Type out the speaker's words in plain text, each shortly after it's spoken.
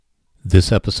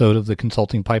This episode of the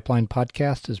Consulting Pipeline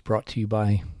podcast is brought to you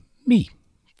by me,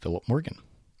 Philip Morgan.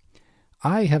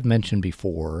 I have mentioned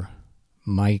before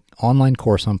my online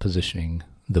course on positioning,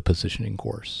 the Positioning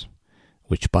Course,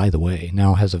 which, by the way,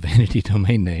 now has a vanity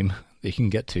domain name that you can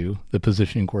get to,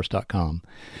 thepositioningcourse.com.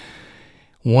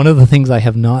 One of the things I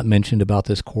have not mentioned about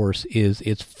this course is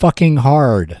it's fucking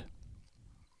hard.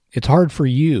 It's hard for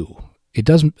you.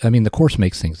 The course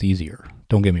makes things easier.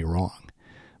 Don't get me wrong.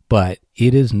 But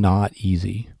it is not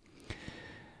easy.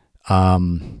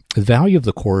 The value of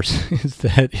the course is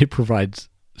that it provides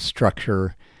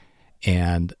structure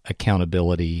and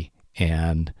accountability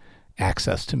and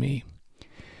access to me.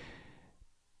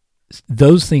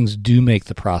 Those things do make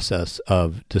the process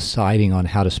of deciding on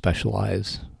how to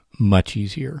specialize much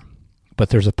easier.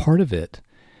 But there's a part of it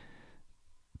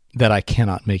that I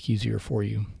cannot make easier for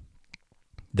you.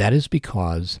 That is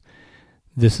because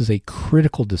this is a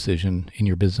critical decision in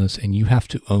your business, and you have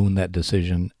to own that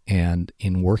decision. And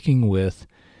in working with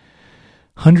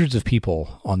hundreds of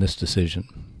people on this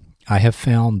decision, I have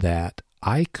found that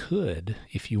I could,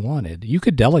 if you wanted, you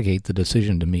could delegate the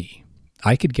decision to me.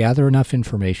 I could gather enough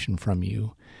information from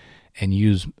you and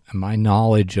use my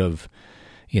knowledge of,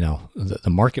 the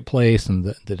marketplace and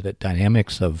the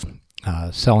dynamics of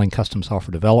selling custom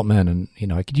software development.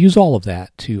 And, I could use all of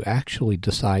that to actually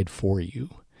decide for you.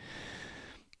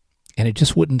 And it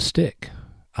just wouldn't stick.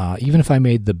 Even if I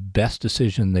made the best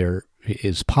decision there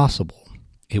is possible,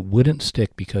 it wouldn't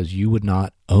stick because you would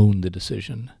not own the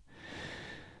decision.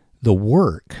 The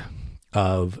work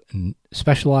of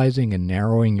specializing and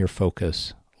narrowing your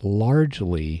focus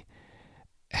largely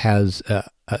has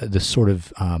this sort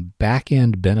of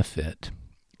back-end benefit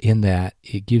in that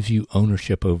it gives you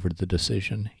ownership over the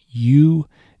decision. You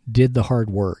did the hard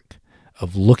work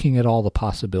of looking at all the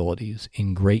possibilities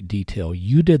in great detail.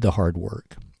 You did the hard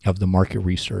work of the market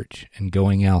research and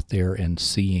going out there and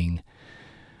seeing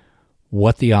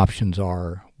what the options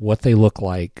are, what they look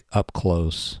like up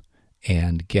close,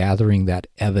 and gathering that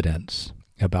evidence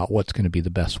about what's going to be the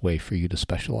best way for you to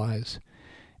specialize.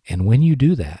 And when you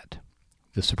do that,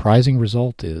 the surprising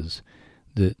result is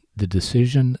that the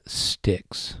decision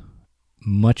sticks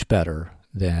much better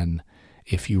than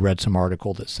if you read some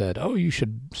article that said, oh, you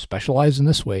should specialize in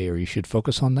this way or you should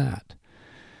focus on that.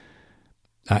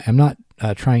 I'm not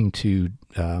trying to,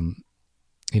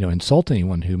 insult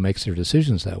anyone who makes their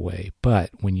decisions that way, but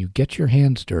when you get your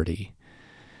hands dirty,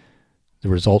 the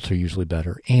results are usually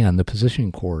better. And the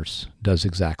positioning course does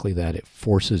exactly that. It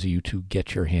forces you to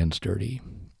get your hands dirty.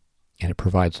 And it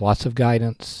provides lots of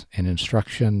guidance and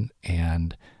instruction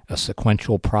and a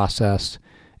sequential process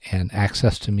and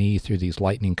access to me through these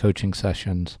lightning coaching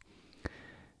sessions.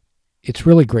 It's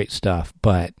really great stuff,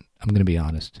 but I'm going to be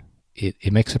honest.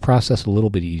 It makes the process a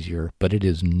little bit easier, but it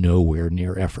is nowhere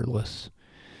near effortless.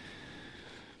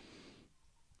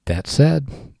 That said,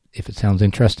 if it sounds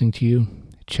interesting to you,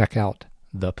 check out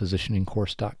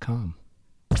thepositioningcourse.com.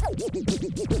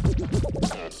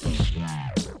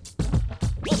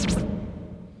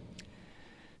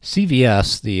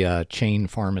 CVS, the chain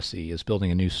pharmacy, is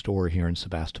building a new store here in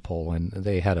Sebastopol, and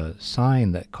they had a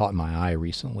sign that caught my eye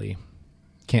recently.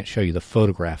 Can't show you the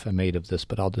photograph I made of this,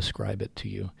 but I'll describe it to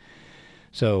you.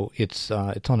 So it's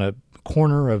on a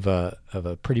corner of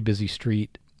a pretty busy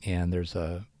street, and there's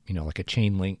like a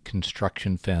chain link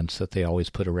construction fence that they always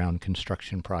put around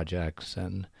construction projects,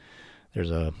 and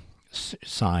there's a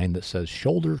sign that says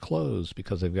shoulder closed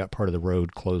because they've got part of the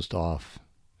road closed off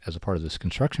as a part of this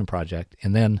construction project.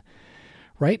 And then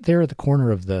right there at the corner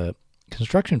of the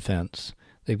construction fence,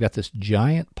 they've got this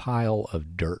giant pile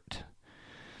of dirt.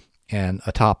 And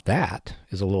atop that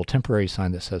is a little temporary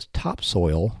sign that says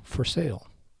Topsoil for sale.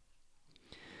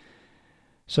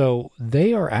 So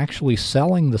they are actually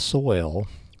selling the soil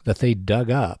that they dug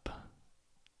up.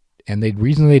 And the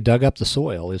reason they dug up the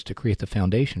soil is to create the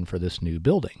foundation for this new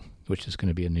building, which is going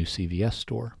to be a new CVS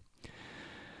store.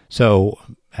 So,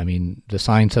 the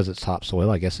sign says it's topsoil.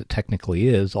 I guess it technically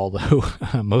is, although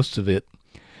most of it,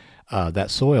 that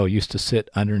soil used to sit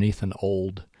underneath an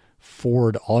old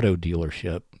Ford auto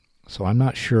dealership. So I'm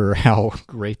not sure how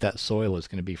great that soil is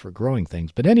going to be for growing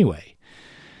things. But anyway,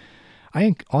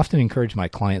 I often encourage my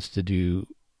clients to do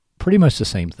pretty much the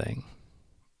same thing.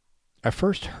 I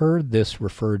first heard this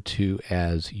referred to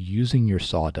as using your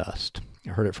sawdust. I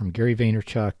heard it from Gary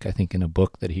Vaynerchuk, I think in a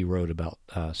book that he wrote about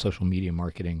social media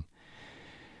marketing.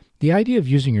 The idea of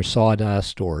using your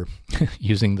sawdust or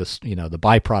using this, the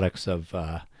byproducts of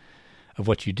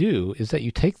what you do is that you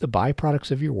take the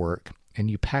byproducts of your work and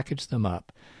you package them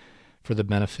up for the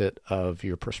benefit of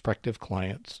your prospective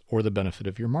clients or the benefit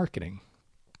of your marketing.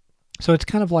 So it's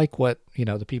kind of like what,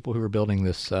 the people who are building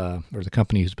this, or the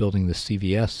company who's building this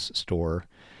CVS store,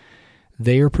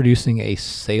 they are producing a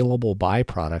saleable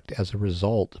byproduct as a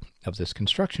result of this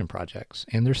construction projects.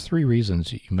 And there's 3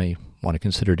 reasons you may want to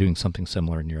consider doing something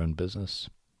similar in your own business.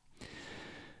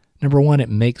 Number 1, it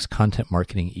makes content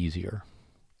marketing easier.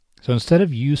 So instead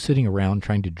of you sitting around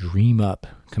trying to dream up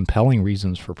compelling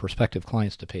reasons for prospective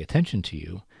clients to pay attention to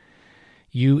you,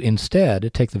 you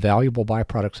instead take the valuable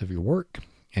byproducts of your work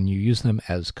and you use them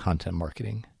as content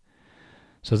marketing.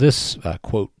 So this,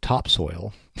 quote,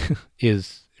 topsoil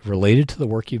is related to the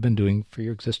work you've been doing for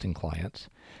your existing clients,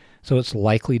 so it's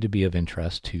likely to be of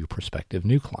interest to prospective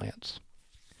new clients.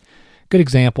 Good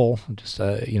example, just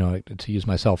to use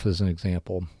myself as an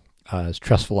example, is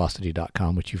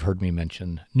trustvelocity.com, which you've heard me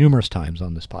mention numerous times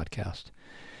on this podcast.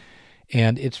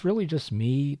 And it's really just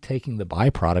me taking the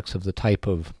byproducts of the type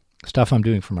of stuff I'm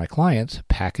doing for my clients,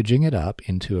 packaging it up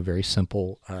into a very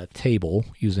simple table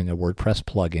using a WordPress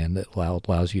plugin that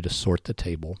allows you to sort the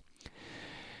table,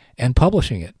 and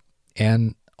publishing it.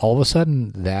 And all of a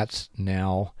sudden, that's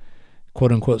now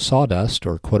quote-unquote sawdust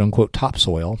or quote-unquote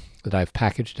topsoil that I've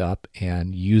packaged up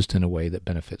and used in a way that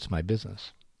benefits my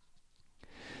business.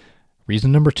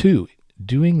 Reason number 2,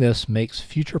 doing this makes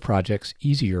future projects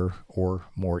easier or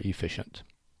more efficient.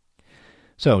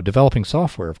 So developing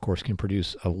software, of course, can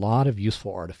produce a lot of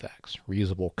useful artifacts,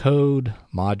 reusable code,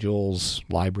 modules,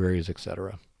 libraries,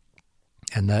 etc.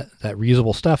 And that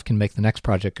reusable stuff can make the next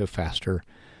project go faster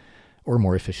or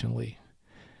more efficiently.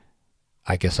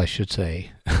 I guess I should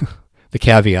say the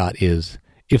caveat is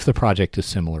if the project is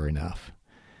similar enough.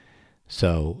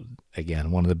 So again,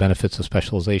 one of the benefits of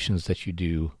specialization is that you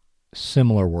do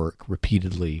similar work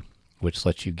repeatedly, which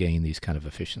lets you gain these kind of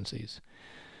efficiencies.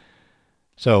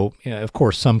 So, of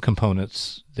course, some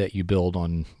components that you build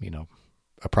on,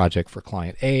 a project for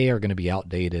client A are going to be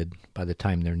outdated by the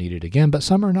time they're needed again, but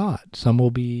some are not. Some will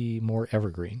be more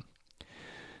evergreen.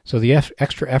 So the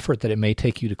extra effort that it may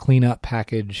take you to clean up,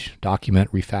 package,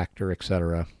 document, refactor,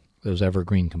 etc., those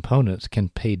evergreen components can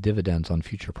pay dividends on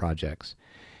future projects.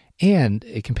 And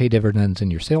it can pay dividends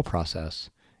in your sales process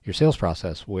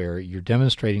where you're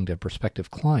demonstrating to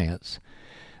prospective clients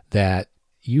that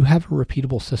you have a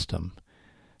repeatable system.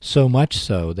 So much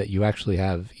so that you actually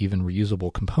have even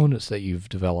reusable components that you've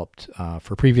developed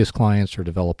for previous clients or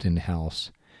developed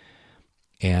in-house.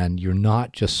 And you're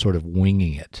not just sort of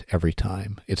winging it every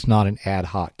time. It's not an ad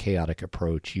hoc, chaotic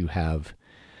approach. You have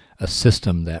a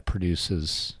system that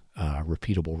produces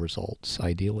repeatable results,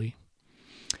 ideally.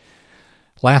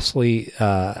 Lastly,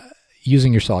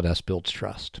 using your sawdust builds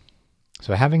trust.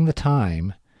 So having the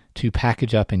time to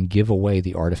package up and give away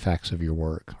the artifacts of your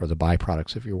work or the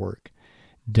byproducts of your work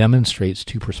demonstrates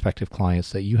to prospective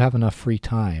clients that you have enough free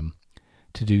time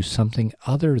to do something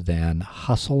other than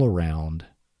hustle around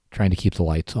trying to keep the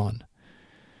lights on.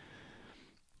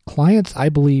 Clients, I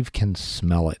believe, can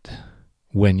smell it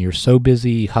when you're so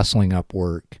busy hustling up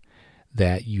work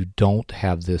that you don't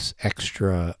have this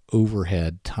extra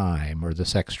overhead time or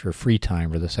this extra free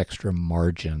time or this extra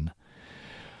margin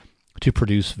to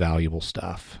produce valuable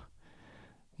stuff.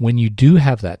 When you do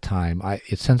have that time,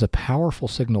 it sends a powerful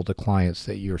signal to clients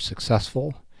that you're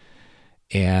successful.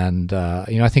 And,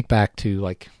 I think back to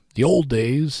like the old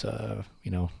days,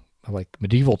 like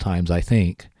medieval times, I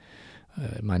think.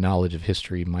 My knowledge of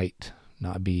history might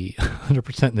not be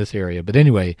 100% in this area. But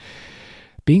anyway,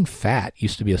 being fat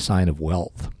used to be a sign of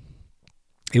wealth.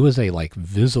 It was a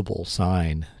visible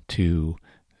sign to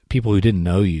people who didn't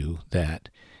know you that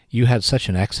you had such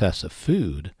an excess of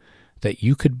food that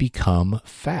you could become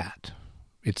fat.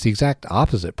 It's the exact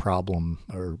opposite problem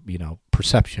or,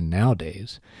 perception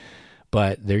nowadays.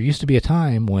 But there used to be a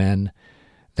time when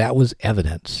that was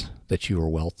evidence that you were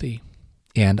wealthy.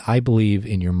 And I believe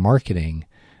in your marketing,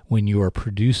 when you are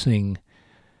producing,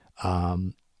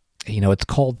 it's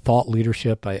called thought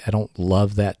leadership. I don't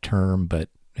love that term, but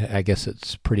I guess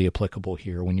it's pretty applicable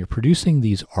here. When you're producing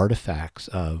these artifacts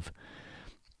of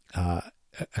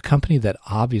a company that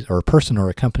or a person or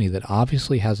a company that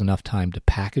obviously has enough time to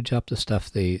package up the stuff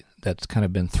that's kind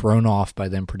of been thrown off by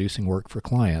them producing work for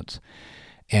clients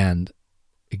and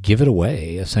give it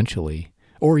away, essentially,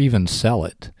 or even sell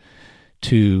it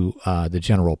to the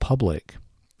general public,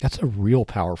 that's a real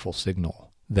powerful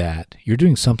signal that you're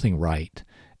doing something right.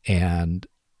 And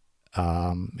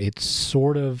it's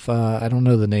sort of, I don't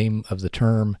know the name of the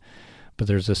term, but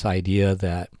there's this idea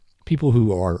that people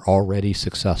who are already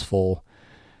successful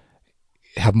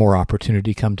have more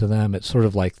opportunity come to them. It's sort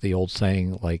of like the old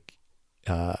saying,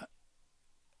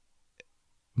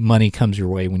 money comes your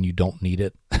way when you don't need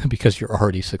it because you're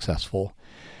already successful.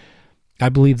 I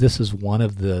believe this is one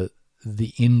of the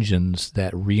the engines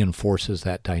that reinforces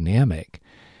that dynamic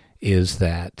is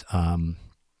that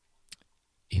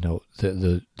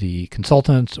the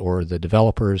consultants or the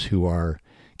developers who are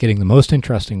getting the most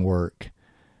interesting work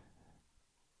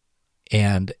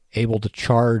and able to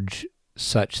charge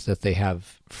such that they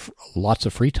have lots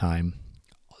of free time,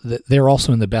 they're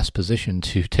also in the best position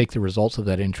to take the results of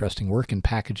that interesting work and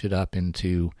package it up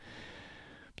into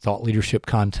thought leadership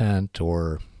content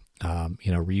or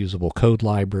reusable code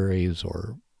libraries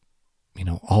or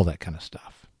all that kind of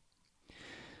stuff.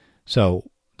 So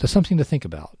that's something to think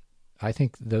about. I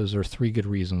think those are 3 good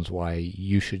reasons why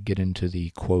you should get into the,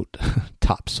 quote,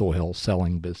 topsoil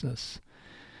selling business.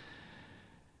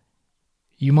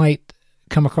 You might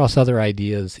come across other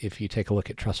ideas if you take a look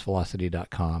at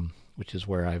trustvelocity.com, which is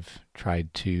where I've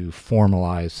tried to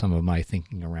formalize some of my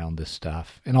thinking around this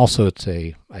stuff. And also it's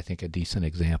I think a decent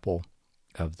example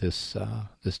of this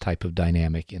type of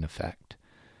dynamic in effect.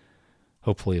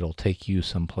 Hopefully it'll take you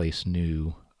someplace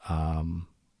new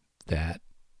that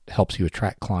helps you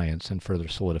attract clients and further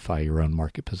solidify your own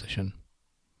market position.